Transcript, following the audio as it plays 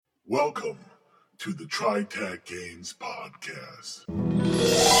Welcome to the TriTac Games Podcast.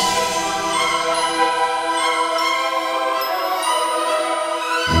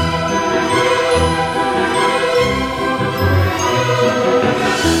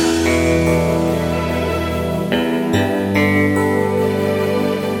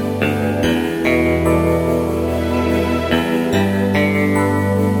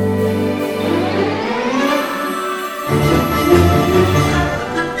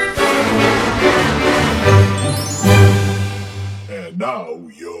 Now,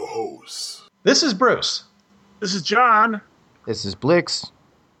 your hosts. This is Bruce. This is John. This is Blix.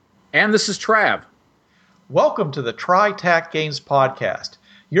 And this is Trav. Welcome to the TriTac Games Podcast,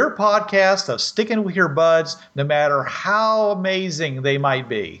 your podcast of sticking with your buds no matter how amazing they might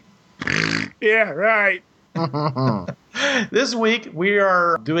be. Yeah, right. This week, we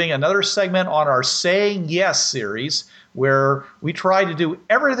are doing another segment on our Saying Yes series, where we try to do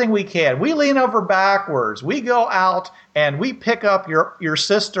everything we can. We lean over backwards. We go out and we pick up your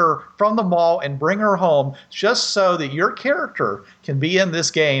sister from the mall and bring her home just so that your character can be in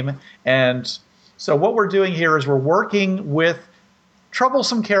this game. And so what we're doing here is we're working with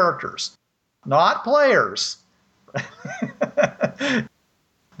troublesome characters, not players,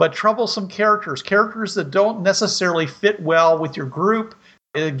 but troublesome characters that don't necessarily fit well with your group.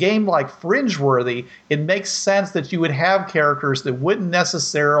 In a game like Fringeworthy, it makes sense that you would have characters that wouldn't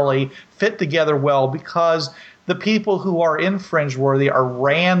necessarily fit together well because the people who are in Fringeworthy are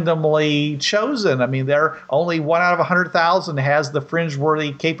randomly chosen. I mean, they're only 1 out of 100,000 has the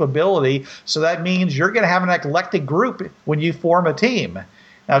Fringeworthy capability, so that means you're going to have an eclectic group when you form a team.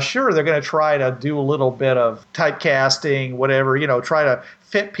 Now, sure, they're going to try to do a little bit of typecasting, whatever, try to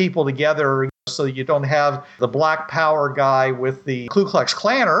fit people together so you don't have the Black Power guy with the Ku Klux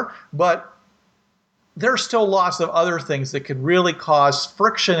Klanner, but there's still lots of other things that could really cause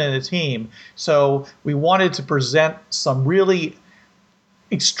friction in a team. So we wanted to present some really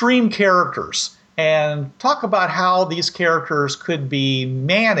extreme characters and talk about how these characters could be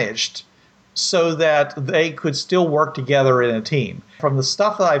managed so that they could still work together in a team. From the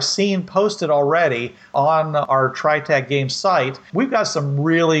stuff that I've seen posted already on our TriTac Games site, we've got some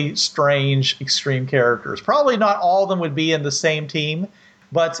really strange, extreme characters. Probably not all of them would be in the same team,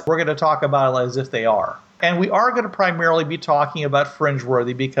 but we're going to talk about it as if they are. And we are going to primarily be talking about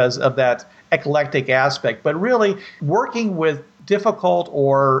Fringeworthy because of that eclectic aspect. But really, working with difficult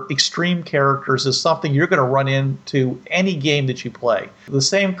or extreme characters is something you're going to run into any game that you play. The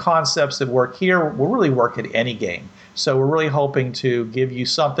same concepts that work here will really work at any game. So we're really hoping to give you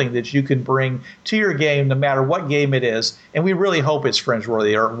something that you can bring to your game no matter what game it is. And we really hope it's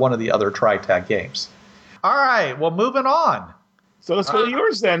Fringeworthy or one of the other TriTac games. All right, well, moving on. So let's go to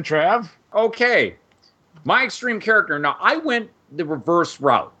yours then, Trav. Okay. My extreme character. Now, I went the reverse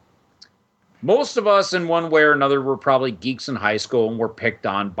route. Most of us, in one way or another, were probably geeks in high school and were picked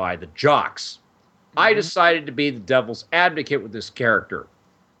on by the jocks. I decided to be the devil's advocate with this character.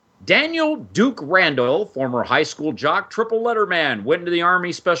 Daniel Duke Randall, former high school jock, triple letter man, went into the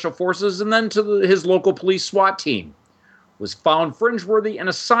Army Special Forces and then to his local police SWAT team. Was found Fringeworthy and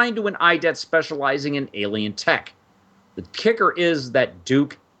assigned to an IDET specializing in alien tech. The kicker is that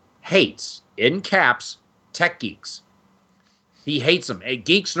Duke hates, in caps, tech geeks. He hates them.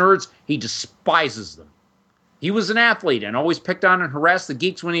 Geeks, nerds, he despises them. He was an athlete and always picked on and harassed the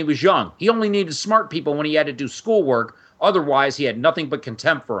geeks when he was young. He only needed smart people when he had to do schoolwork. Otherwise, he had nothing but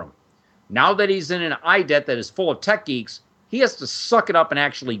contempt for them. Now that he's in an IDET that is full of tech geeks, he has to suck it up and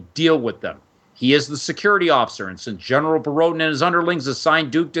actually deal with them. He is the security officer, and since General Barodin and his underlings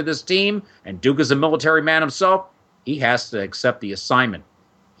assigned Duke to this team, and Duke is a military man himself, he has to accept the assignment.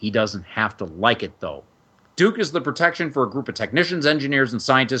 He doesn't have to like it, though. Duke is the protection for a group of technicians, engineers, and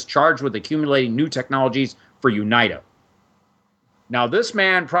scientists charged with accumulating new technologies for UNITA. Now, this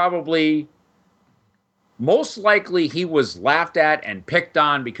man probably, most likely, he was laughed at and picked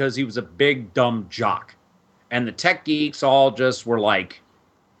on because he was a big, dumb jock. And the tech geeks all just were like,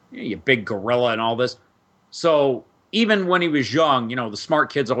 you big gorilla and all this. So even when he was young, the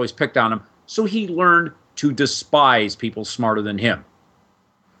smart kids always picked on him. So he learned to despise people smarter than him.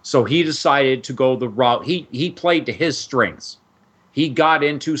 So he decided to go the route. He played to his strengths. He got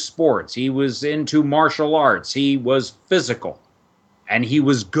into sports. He was into martial arts. He was physical. And he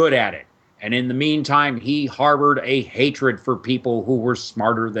was good at it. And in the meantime, he harbored a hatred for people who were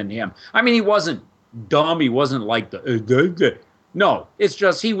smarter than him. I mean, he wasn't dumb. He wasn't like the... No, it's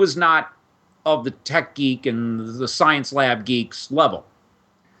just he was not of the tech geek and the science lab geeks level.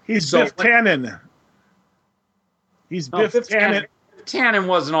 He's Biff Tannen. He's Biff Tannen. Tannen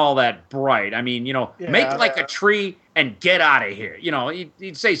wasn't all that bright. I mean, make Yeah. like a tree and get out of here.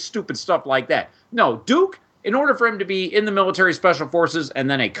 He'd say stupid stuff like that. No, Duke, in order for him to be in the military special forces and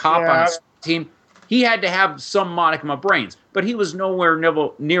then a cop on Yeah. a team, he had to have some modicum of brains. But he was nowhere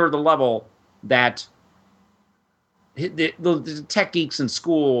near the level that the tech geeks in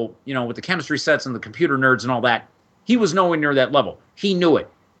school, with the chemistry sets and the computer nerds and all that, he was nowhere near that level. He knew it.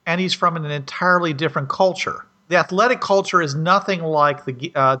 And he's from an entirely different culture. The athletic culture is nothing like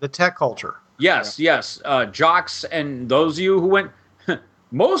the tech culture. Yes. Jocks and those of you who went,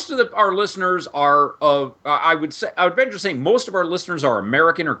 most of our listeners are of, I would venture to say most of our listeners are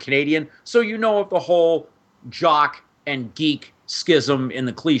American or Canadian. So of the whole jock and geek schism in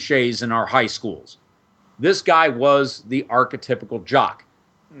the cliches in our high schools. This guy was the archetypical jock.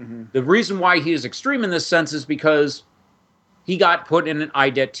 Mm-hmm. The reason why he is extreme in this sense is because he got put in an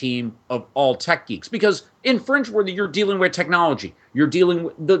IDET team of all tech geeks. Because in Fringeworthy, you're dealing with technology. You're dealing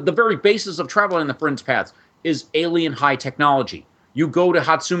with the very basis of traveling the Fringe paths is alien high technology. You go to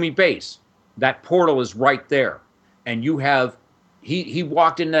Hatsumi Base. That portal is right there. And you have, he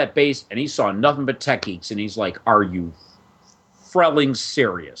walked into that base and he saw nothing but tech geeks. And he's like, are you frelling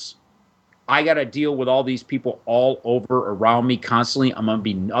serious? I got to deal with all these people all over around me constantly. I'm going to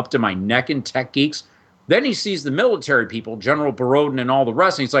be up to my neck in tech geeks. Then he sees the military people, General Borodin and all the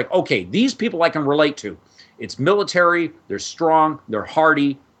rest, and he's like, okay, these people I can relate to. It's military, they're strong, they're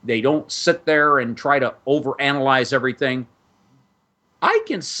hardy, they don't sit there and try to overanalyze everything. I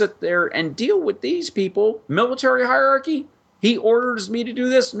can sit there and deal with these people. Military hierarchy, he orders me to do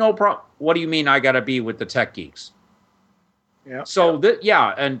this, no problem. What do you mean I got to be with the tech geeks? Yeah. So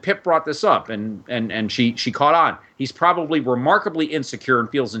and Pip brought this up, and she caught on. He's probably remarkably insecure and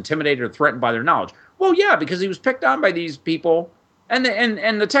feels intimidated or threatened by their knowledge. Well, yeah, because he was picked on by these people, and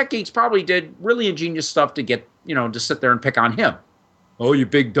the tech geeks probably did really ingenious stuff to get to sit there and pick on him. Oh, you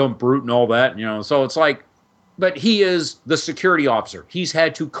big dumb brute and all that, So it's like, but he is the security officer. He's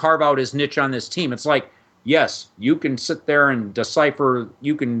had to carve out his niche on this team. It's like, yes, you can sit there and decipher.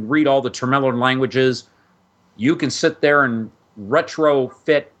 You can read all the Termellar languages. You can sit there and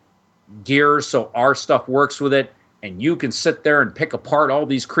retrofit gears so our stuff works with it, and you can sit there and pick apart all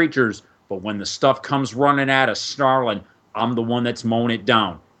these creatures. But when the stuff comes running at us, snarling, I'm the one that's mowing it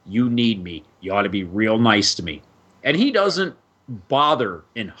down. You need me. You ought to be real nice to me. And he doesn't bother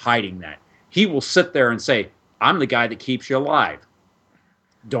in hiding that. He will sit there and say, I'm the guy that keeps you alive.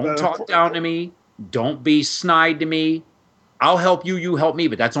 Don't talk down to me. Don't be snide to me. I'll help you, you help me,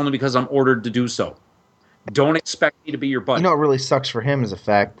 but that's only because I'm ordered to do so. Don't expect me to be your buddy. What really sucks for him is the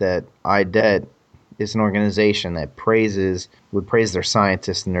fact that IDET is an organization that would praise their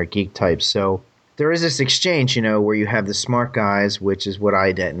scientists and their geek types. So there is this exchange, where you have the smart guys, which is what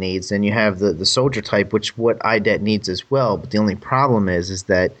IDET needs, and you have the soldier type, which what IDET needs as well. But the only problem is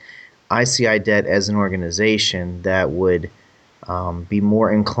that I see IDET as an organization that would be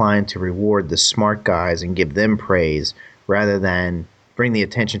more inclined to reward the smart guys and give them praise rather than bring the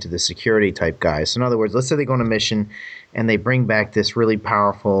attention to the security type guys. So in other words, let's say they go on a mission and they bring back this really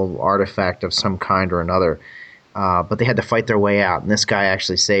powerful artifact of some kind or another, but they had to fight their way out, and this guy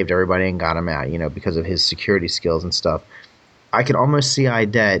actually saved everybody and got him out, because of his security skills and stuff. I could almost see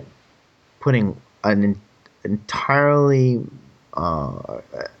IDET putting an entirely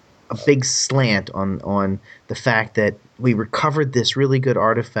a big slant on the fact that we recovered this really good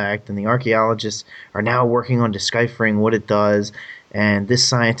artifact, and the archaeologists are now working on deciphering what it does, and this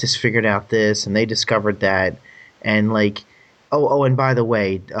scientist figured out this, and they discovered that, and and by the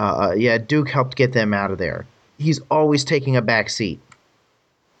way, Duke helped get them out of there. He's always taking a back seat.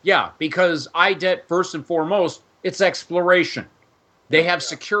 Yeah, because IDET, first and foremost, it's exploration. They have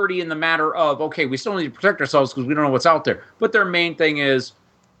security in the matter of, okay, we still need to protect ourselves because we don't know what's out there. But their main thing is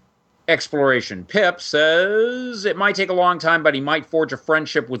exploration. Pip says it might take a long time, but he might forge a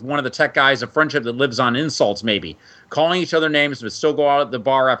friendship with one of the tech guys, a friendship that lives on insults maybe. Calling each other names, but still go out at the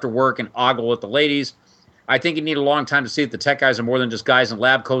bar after work and ogle at the ladies. I think you need a long time to see if the tech guys are more than just guys in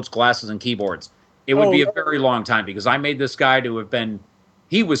lab coats, glasses, and keyboards. It would be a very long time because I made this guy to have been,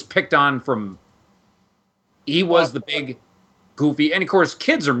 he was picked on from, he was the big goofy, and of course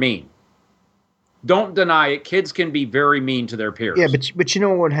kids are mean. Don't deny it. Kids can be very mean to their peers. Yeah, but you know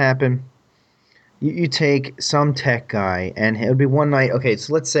what would happen? You take some tech guy, and it would be one night. Okay,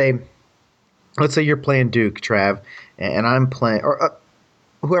 so let's say you're playing Duke, Trav, and I'm playing, or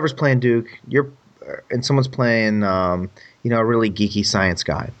whoever's playing Duke, and someone's playing, a really geeky science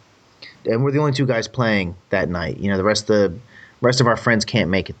guy, and we're the only two guys playing that night. The rest of our friends can't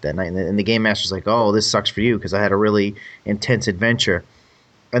make it that night, and the game master's like, "Oh, this sucks for you because I had a really intense adventure,"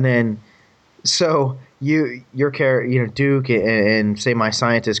 and then. So your character, Duke, and say my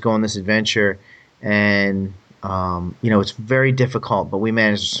scientist go on this adventure, and it's very difficult, but we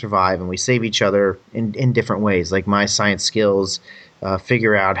manage to survive, and we save each other in different ways. Like my science skills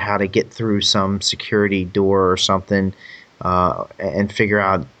figure out how to get through some security door or something, and figure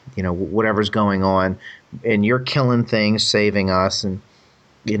out whatever's going on, and you're killing things, saving us, and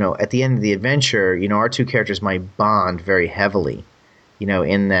at the end of the adventure, our two characters might bond very heavily,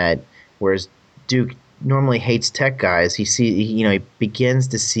 in that, whereas Duke normally hates tech guys, he begins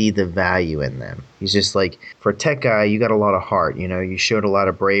to see the value in them. He's just like, for a tech guy, you got a lot of heart, you showed a lot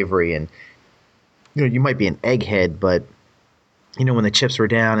of bravery, and you might be an egghead, but when the chips were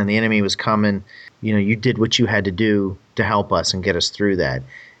down and the enemy was coming, you did what you had to do to help us and get us through that.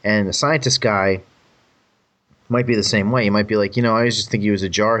 And the scientist guy might be the same way. He might be like, I just think you was a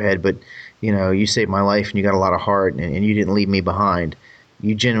jarhead, but you saved my life and you got a lot of heart, and you didn't leave me behind.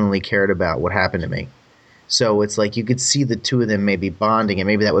 You genuinely cared about what happened to me. So it's like you could see the two of them maybe bonding, and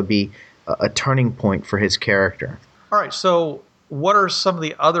maybe that would be a turning point for his character. All right, so what are some of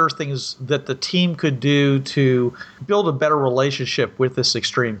the other things that the team could do to build a better relationship with this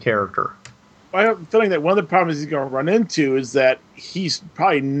extreme character? I have a feeling that one of the problems he's going to run into is that he's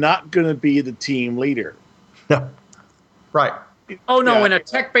probably not going to be the team leader. Right. Oh, no, Yeah. in a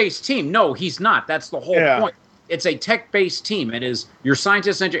tech-based team. No, he's not. That's the whole point. It's a tech-based team. It is your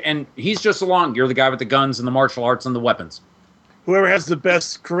scientist, and he's just along. You're the guy with the guns and the martial arts and the weapons. Whoever has the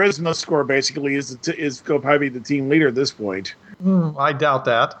best charisma score basically is going to probably be the team leader at this point. I doubt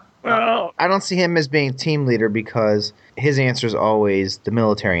that. Well, I don't see him as being team leader because his answer is always the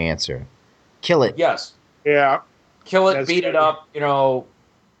military answer. Kill it. Yes. yeah. Kill it, That's beat it good. up,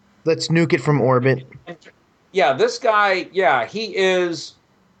 Let's nuke it from orbit. Yeah, this guy, he is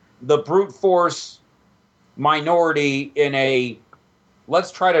the brute force minority in a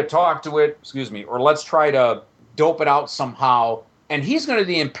let's try to talk to it, or let's try to dope it out somehow. And he's going to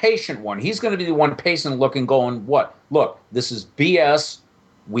be the impatient one. He's going to be the one pacing, looking, going, what? Look, this is BS.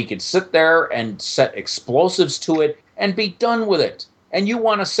 We could sit there and set explosives to it and be done with it. And you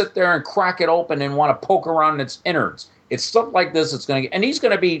want to sit there and crack it open and want to poke around its innards. It's stuff like this. It's going to, and he's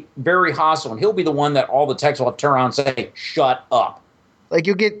going to be very hostile, and he'll be the one that all the techs will turn around and say, "Shut up." Like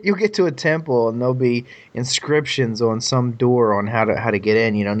you'll get to a temple and there'll be inscriptions on some door on how to get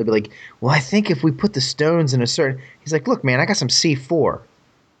in, and they'll be like, "Well, I think if we put the stones in a certain," he's like, "Look, man, I got some C4.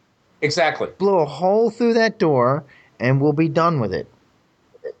 Exactly. Blow a hole through that door, and we'll be done with it."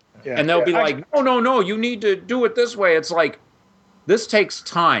 Yeah. And they'll be like, no, you need to do it this way. It's like, this takes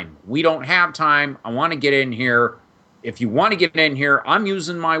time. We don't have time. I want to get in here. If you want to get in here, I'm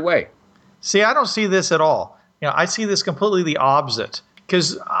using my way. See, I don't see this at all. I see this completely the opposite.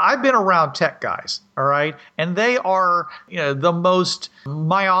 Because I've been around tech guys, all right? And they are, the most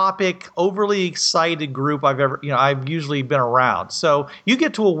myopic, overly excited group I've usually been around. So you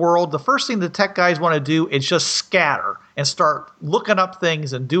get to a world, the first thing the tech guys want to do is just scatter and start looking up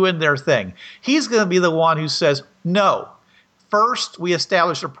things and doing their thing. He's going to be the one who says, no. First, we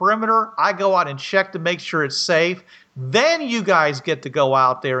establish a perimeter. I go out and check to make sure it's safe. Then you guys get to go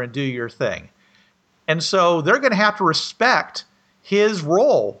out there and do your thing. And so they're going to have to respect his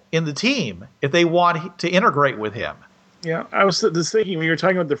role in the team if they want to integrate with him. Yeah, I was just thinking when you were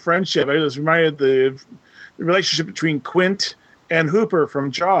talking about the friendship, I was reminded the relationship between Quint and Hooper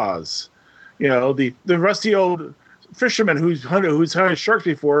from Jaws. The rusty old fisherman who's hunted sharks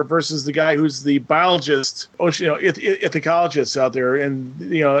before versus the guy who's the biologist, ichthyologist out there,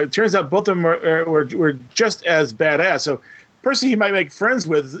 and it turns out both of them were just as badass. So, the person he might make friends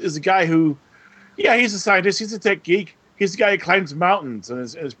with is a guy who, he's a scientist, he's a tech geek. He's the guy who climbs mountains in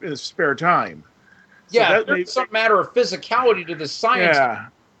his spare time. So there's some matter of physicality to the science. Yeah.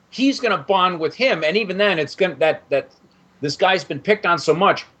 He's going to bond with him, and even then, it's going that this guy's been picked on so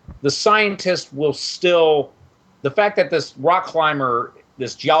much. The scientist will still, the fact that this rock climber,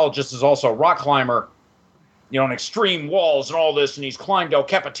 this geologist, is also a rock climber, on extreme walls and all this, and he's climbed El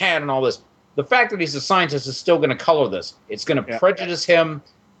Capitan and all this. The fact that he's a scientist is still going to color this. It's going to prejudice him.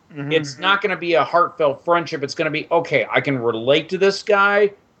 Mm-hmm. It's not going to be a heartfelt friendship. It's going to be, okay, I can relate to this guy,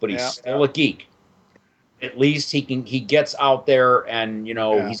 but he's still a geek. At least he gets out there and,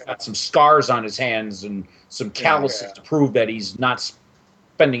 he's got some scars on his hands and some calluses to prove that he's not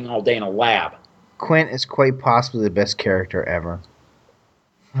spending all day in a lab. Quint is quite possibly the best character ever.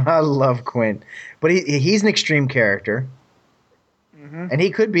 I love Quint. But he's an extreme character. Mm-hmm. And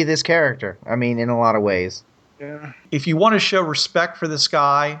he could be this character. I mean, in a lot of ways. Yeah. If you want to show respect for this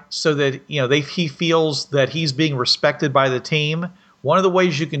guy so that he feels that he's being respected by the team, one of the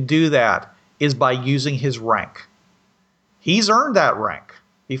ways you can do that is by using his rank. He's earned that rank.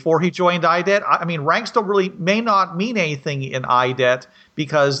 before he joined IDET. I mean, ranks may not mean anything in IDET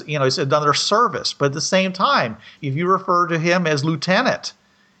because, it's another service. But at the same time, if you refer to him as lieutenant,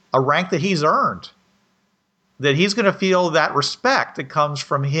 a rank that he's earned, that he's going to feel that respect that comes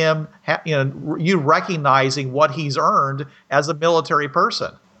from him, you recognizing what he's earned as a military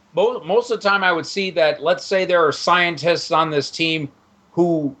person. Most of the time I would see that, let's say there are scientists on this team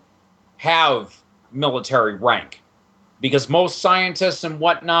who have military rank, because most scientists and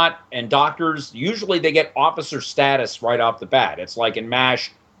whatnot and doctors, usually they get officer status right off the bat. It's like in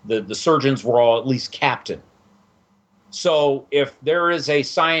MASH, the surgeons were all at least captain. So if there is a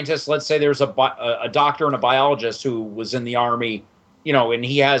scientist, let's say there's a doctor and a biologist who was in the Army, and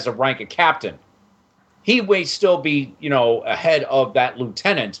he has a rank of captain, he may still be, ahead of that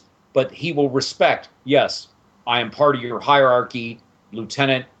lieutenant, but he will respect, yes, I am part of your hierarchy,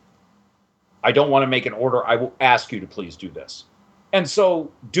 lieutenant. I don't want to make an order. I will ask you to please do this. And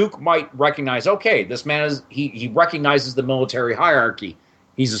so Duke might recognize, okay, this man he recognizes the military hierarchy.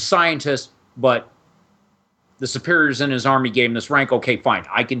 He's a scientist, but the superiors in his Army gave him this rank. Okay, fine.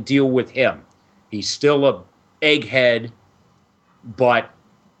 I can deal with him. He's still a egghead, but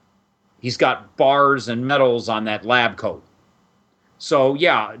he's got bars and medals on that lab coat. So,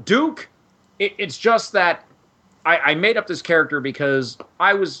 yeah, Duke, it's just that I made up this character because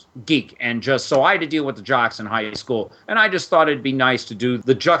I was geek, and just so I had to deal with the jocks in high school. And I just thought it'd be nice to do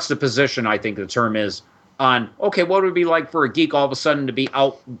the juxtaposition, I think the term is, on, okay, what would it be like for a geek all of a sudden to be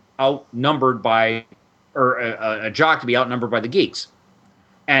outnumbered by, or a jock to be outnumbered by the geeks.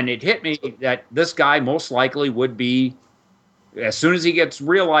 And it hit me that this guy most likely would be, as soon as he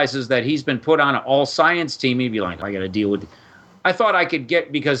realizes that he's been put on an all science team, he'd be like, I got to deal with it. I thought I could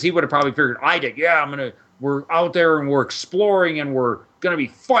get, because he would have probably figured, we're out there and we're exploring and we're going to be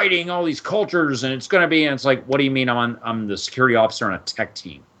fighting all these cultures, and it's like, what do you mean I'm the security officer on a tech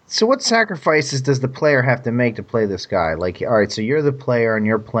team? So what sacrifices does the player have to make to play this guy? Like, all right, so you're the player and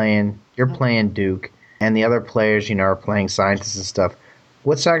you're playing Duke, and the other players, are playing scientists and stuff.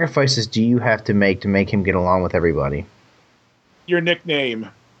 What sacrifices do you have to make him get along with everybody? Your nickname.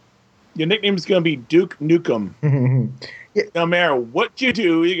 Your nickname is going to be Duke Nukem. Yeah. No matter what you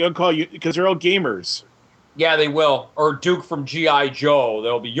do, they're going to call you, because they're all gamers. Yeah, they will. Or Duke from G.I. Joe.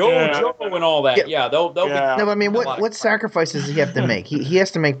 They'll be, Joe, and all that. Yeah, they'll be. No, but I mean, what sacrifices does he have to make? He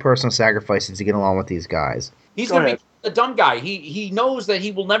has to make personal sacrifices to get along with these guys. He's going to be the dumb guy. He knows that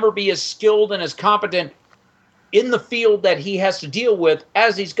he will never be as skilled and as competent in the field that he has to deal with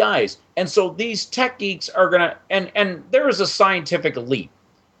as these guys. And so these tech geeks are going to, and there is a scientific elite.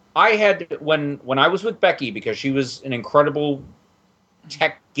 I had, when I was with Becky, because she was an incredible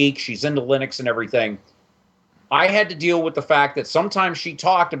tech geek, she's into Linux and everything, I had to deal with the fact that sometimes she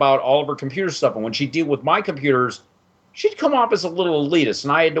talked about all of her computer stuff, and when she'd deal with my computers, she'd come off as a little elitist,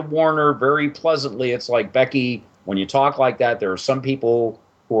 and I had to warn her very pleasantly. It's like, Becky, when you talk like that, there are some people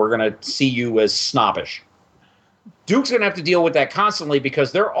who are going to see you as snobbish. Duke's going to have to deal with that constantly,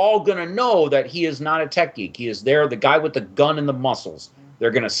 because they're all going to know that he is not a tech geek. He is there, the guy with the gun and the muscles.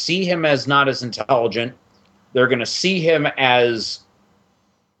 They're going to see him as not as intelligent. They're going to see him as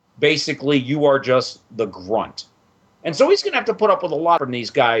basically, you are just the grunt. And so he's going to have to put up with a lot from these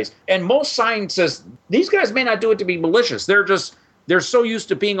guys. And most scientists, these guys may not do it to be malicious. They're so used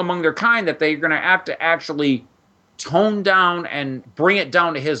to being among their kind that they're going to have to actually tone down and bring it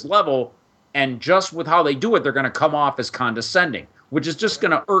down to his level. And just with how they do it, they're going to come off as condescending, which is just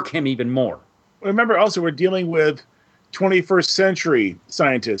going to irk him even more. Remember, also, we're dealing with 21st century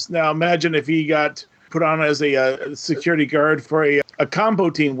scientists. Now, imagine if he got put on as a security guard for a combo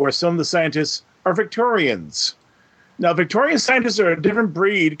team where some of the scientists are Victorians. Now, Victorian scientists are a different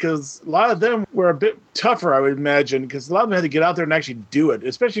breed, because a lot of them were a bit tougher, I would imagine, because a lot of them had to get out there and actually do it,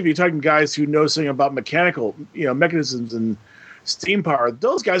 especially if you're talking guys who know something about mechanical, mechanisms and steam power.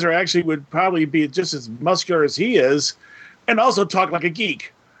 Those guys would probably be just as muscular as he is, and also talk like a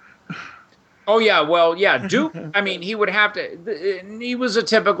geek. Oh, yeah. Well, yeah. Duke, I mean, he would have to, he was a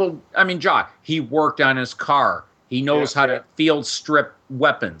typical, Jock. He worked on his car. He knows how to field strip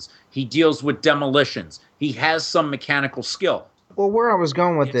weapons. He deals with demolitions. He has some mechanical skill. Well, where I was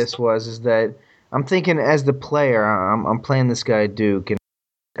going with this is that I'm thinking, as the player, I'm playing this guy Duke,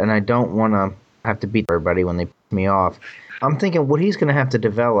 and I don't want to have to beat everybody when they piss me off. I'm thinking what he's going to have to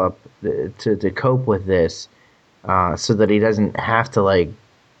develop to cope with this, so that he doesn't have to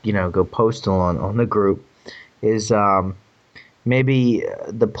go postal on the group, is maybe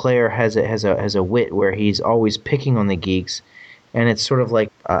the player has a wit where he's always picking on the geeks, and it's sort of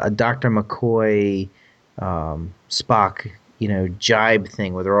like a Dr. McCoy, Spock, jibe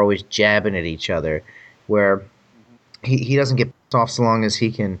thing where they're always jabbing at each other, where he doesn't get off so long as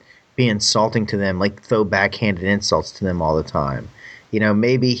he can be insulting to them, like throw backhanded insults to them all the time.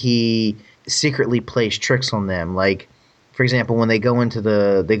 Maybe he secretly plays tricks on them. Like, for example, when they go into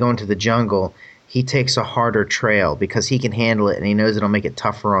the jungle, he takes a harder trail because he can handle it and he knows it'll make it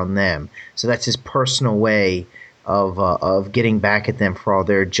tougher on them. So that's his personal way of getting back at them for all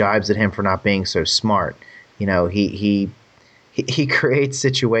their jibes at him for not being so smart. He creates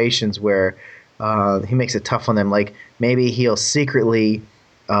situations where he makes it tough on them. Like maybe he'll secretly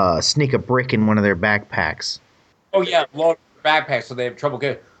sneak a brick in one of their backpacks. Oh yeah, load backpack so they have trouble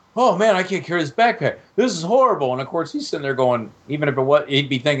getting. Oh man, I can't carry this backpack. This is horrible. And of course, he's sitting there going, even if it was, he'd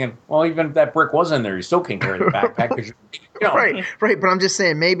be thinking, well, even if that brick was in there, you still can't carry the backpack because right. But I'm just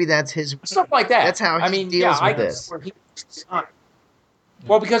saying, maybe that's his stuff like that. That's how he deals with this.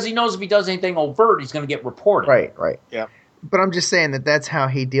 Well, because he knows if he does anything overt, he's going to get reported. Right. Yeah. But I'm just saying that's how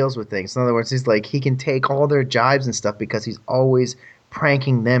he deals with things. In other words, he's like he can take all their jibes and stuff because he's always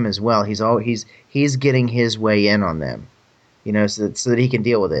pranking them as well. He's getting his way in on them. So that he can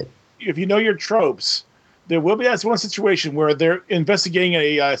deal with it. If you know your tropes, there will be that's one situation where they're investigating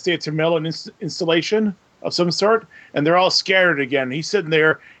a say it's a melon installation of some sort, and they're all scattered again. He's sitting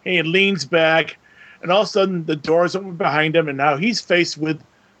there, and he leans back, and all of a sudden the doors open behind him, and now he's faced with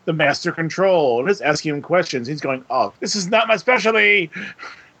the master control, and it's asking him questions. He's going, "Oh, this is not my specialty."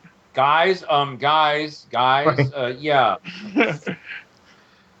 Guys, yeah.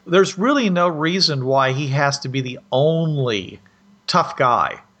 There's really no reason why he has to be the only tough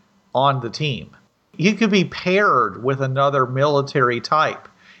guy on the team. He could be paired with another military type,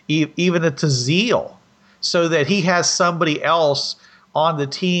 even a Tazeel, so that he has somebody else on the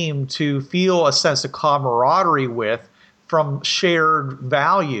team to feel a sense of camaraderie with from shared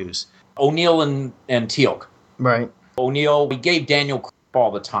values. O'Neill and Teal'c. Right. O'Neill, we gave Daniel crap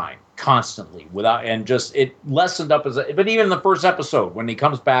all the time. Constantly, it lessened up but even in the first episode when he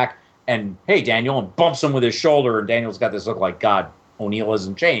comes back and hey Daniel and bumps him with his shoulder and Daniel's got this look like God, O'Neill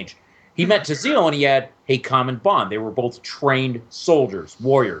hasn't changed. He met Tazeel and he had a common bond. They were both trained soldiers,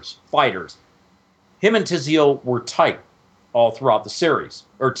 warriors, fighters. Him and Tazeel were tight all throughout the series.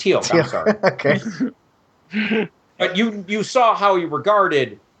 Or Teal'c, I'm sorry. Okay. But you saw how he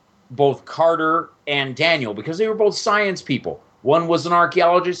regarded both Carter and Daniel because they were both science people. One was an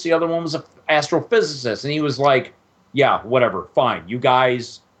archaeologist, the other one was an astrophysicist. And he was like, yeah, whatever, fine. You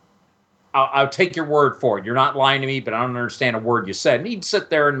guys, I'll take your word for it. You're not lying to me, but I don't understand a word you said. And he'd sit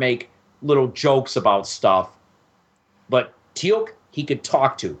there and make little jokes about stuff. But Teal'c, he could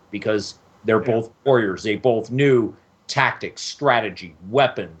talk to because they're both warriors. They both knew tactics, strategy,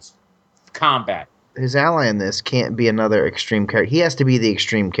 weapons, combat. His ally in this can't be another extreme character. He has to be the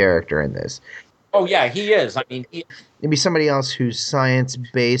extreme character in this. Oh, yeah, he is. I mean, maybe somebody else who's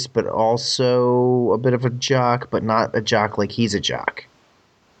science-based, but also a bit of a jock, but not a jock like he's a jock.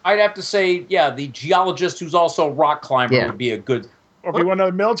 I'd have to say, yeah, the geologist who's also a rock climber would be a good... Or if you want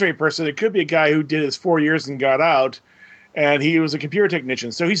another military person, it could be a guy who did his 4 years and got out, and he was a computer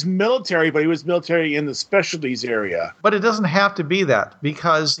technician. So he's military, but he was military in the specialties area. But it doesn't have to be that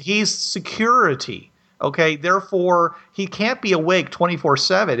because he's security. Okay, therefore, he can't be awake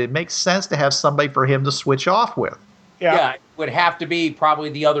 24/7. It makes sense to have somebody for him to switch off with. Yeah, it would have to be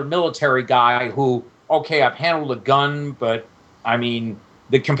probably the other military guy who, okay, I've handled a gun, but, I mean,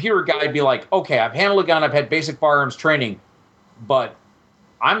 the computer guy would be like, okay, I've handled a gun, I've had basic firearms training, but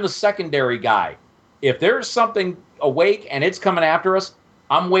I'm the secondary guy. If there's something awake and it's coming after us,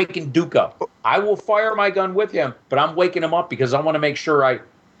 I'm waking Duke up. I will fire my gun with him, but I'm waking him up because I want to make sure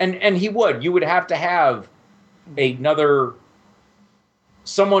And he would. You would have to have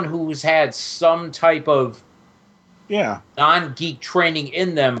someone who's had some type of non-geek training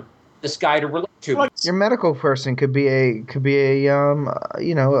in them. This guy to relate to. Your medical person could be an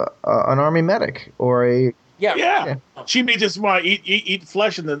army medic or a yeah. She may just want to eat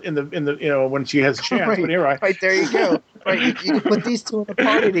flesh in the when she has a chance. Right there you go. Right, you can put these two in a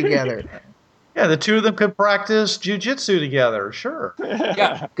party together. Yeah, the two of them could practice jiu-jitsu together, sure.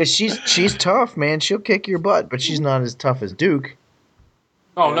 Yeah. Because she's tough, man. She'll kick your butt, but she's not as tough as Duke.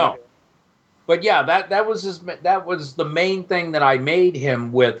 Oh, no. But yeah, that was the main thing that I made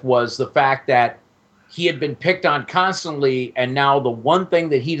him with was the fact that he had been picked on constantly, and now the one thing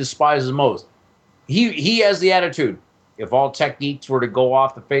that he despises most, he has the attitude, if all techniques were to go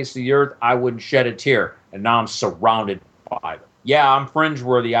off the face of the earth, I wouldn't shed a tear. And now I'm surrounded by them. Yeah, I'm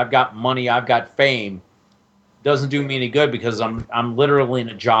fringe-worthy. I've got money. I've got fame. Doesn't do me any good because I'm literally in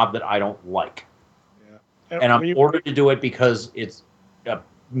a job that I don't like. Yeah. And I'm ordered to do it because it's a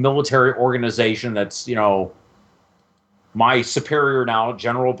military organization that's, my superior now,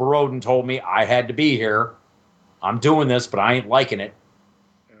 General Borodin, told me I had to be here. I'm doing this, but I ain't liking it.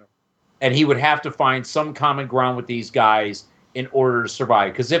 Yeah. And he would have to find some common ground with these guys in order to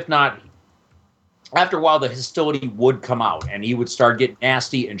survive. Because if not, after a while, the hostility would come out, and he would start getting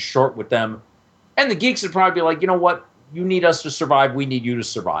nasty and short with them. And the geeks would probably be like, you know what? You need us to survive. We need you to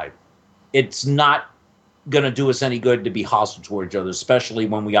survive. It's not going to do us any good to be hostile toward each other, especially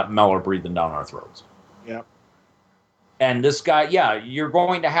when we got Mellor breathing down our throats. Yeah. And this guy, you're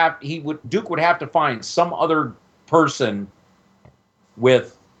going to have, Duke would have to find some other person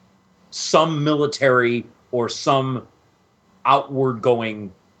with some military or some outward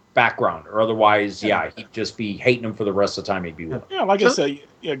going background, or otherwise, he'd just be hating him for the rest of the time he'd be with him. Yeah, like I said,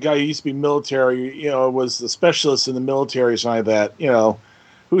 a guy who used to be military, was a specialist in the military or something like that,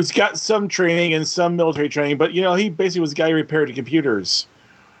 who's got some training and some military training, but, he basically was the guy who repaired the computers.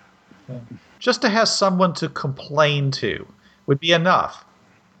 Just to have someone to complain to would be enough.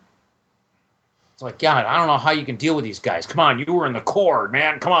 It's like, God, I don't know how you can deal with these guys. Come on, you were in the Corps,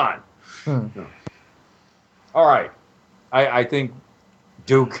 man. Come on. All right. I think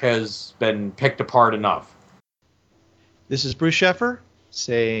Duke has been picked apart enough. This is Bruce Sheffer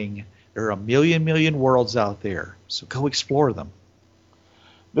saying there are a million worlds out there, so go explore them.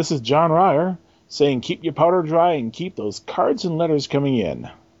 This is John Ryer saying keep your powder dry and keep those cards and letters coming in.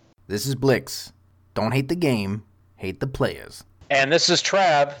 This is Blix. Don't hate the game, hate the players. And this is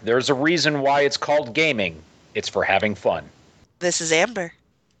Trav. There's a reason why it's called gaming. It's for having fun. This is Amber.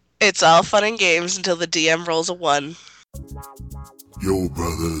 It's all fun and games until the DM rolls a 1. Yo,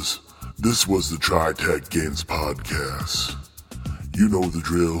 brothers, this was the TriTech Games Podcast. You know the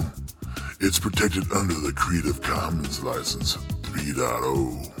drill. It's protected under the Creative Commons License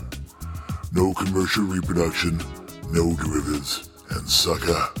 3.0. No commercial reproduction, no derivatives, and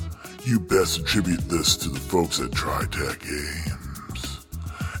sucker, you best attribute this to the folks at TriTech Games.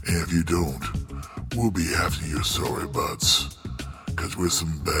 And if you don't, we'll be after your sorry butts, 'cause we're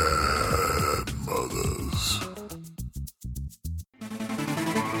some bad mothers.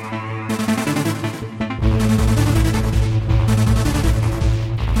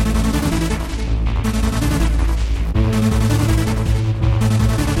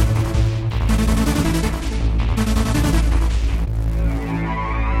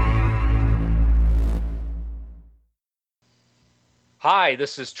 Hi,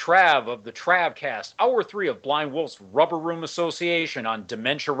 this is Trav of the Travcast, Hour 3 of Blind Wolf's Rubber Room Association on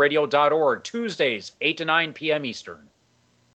DementiaRadio.org, Tuesdays, 8 to 9 p.m. Eastern.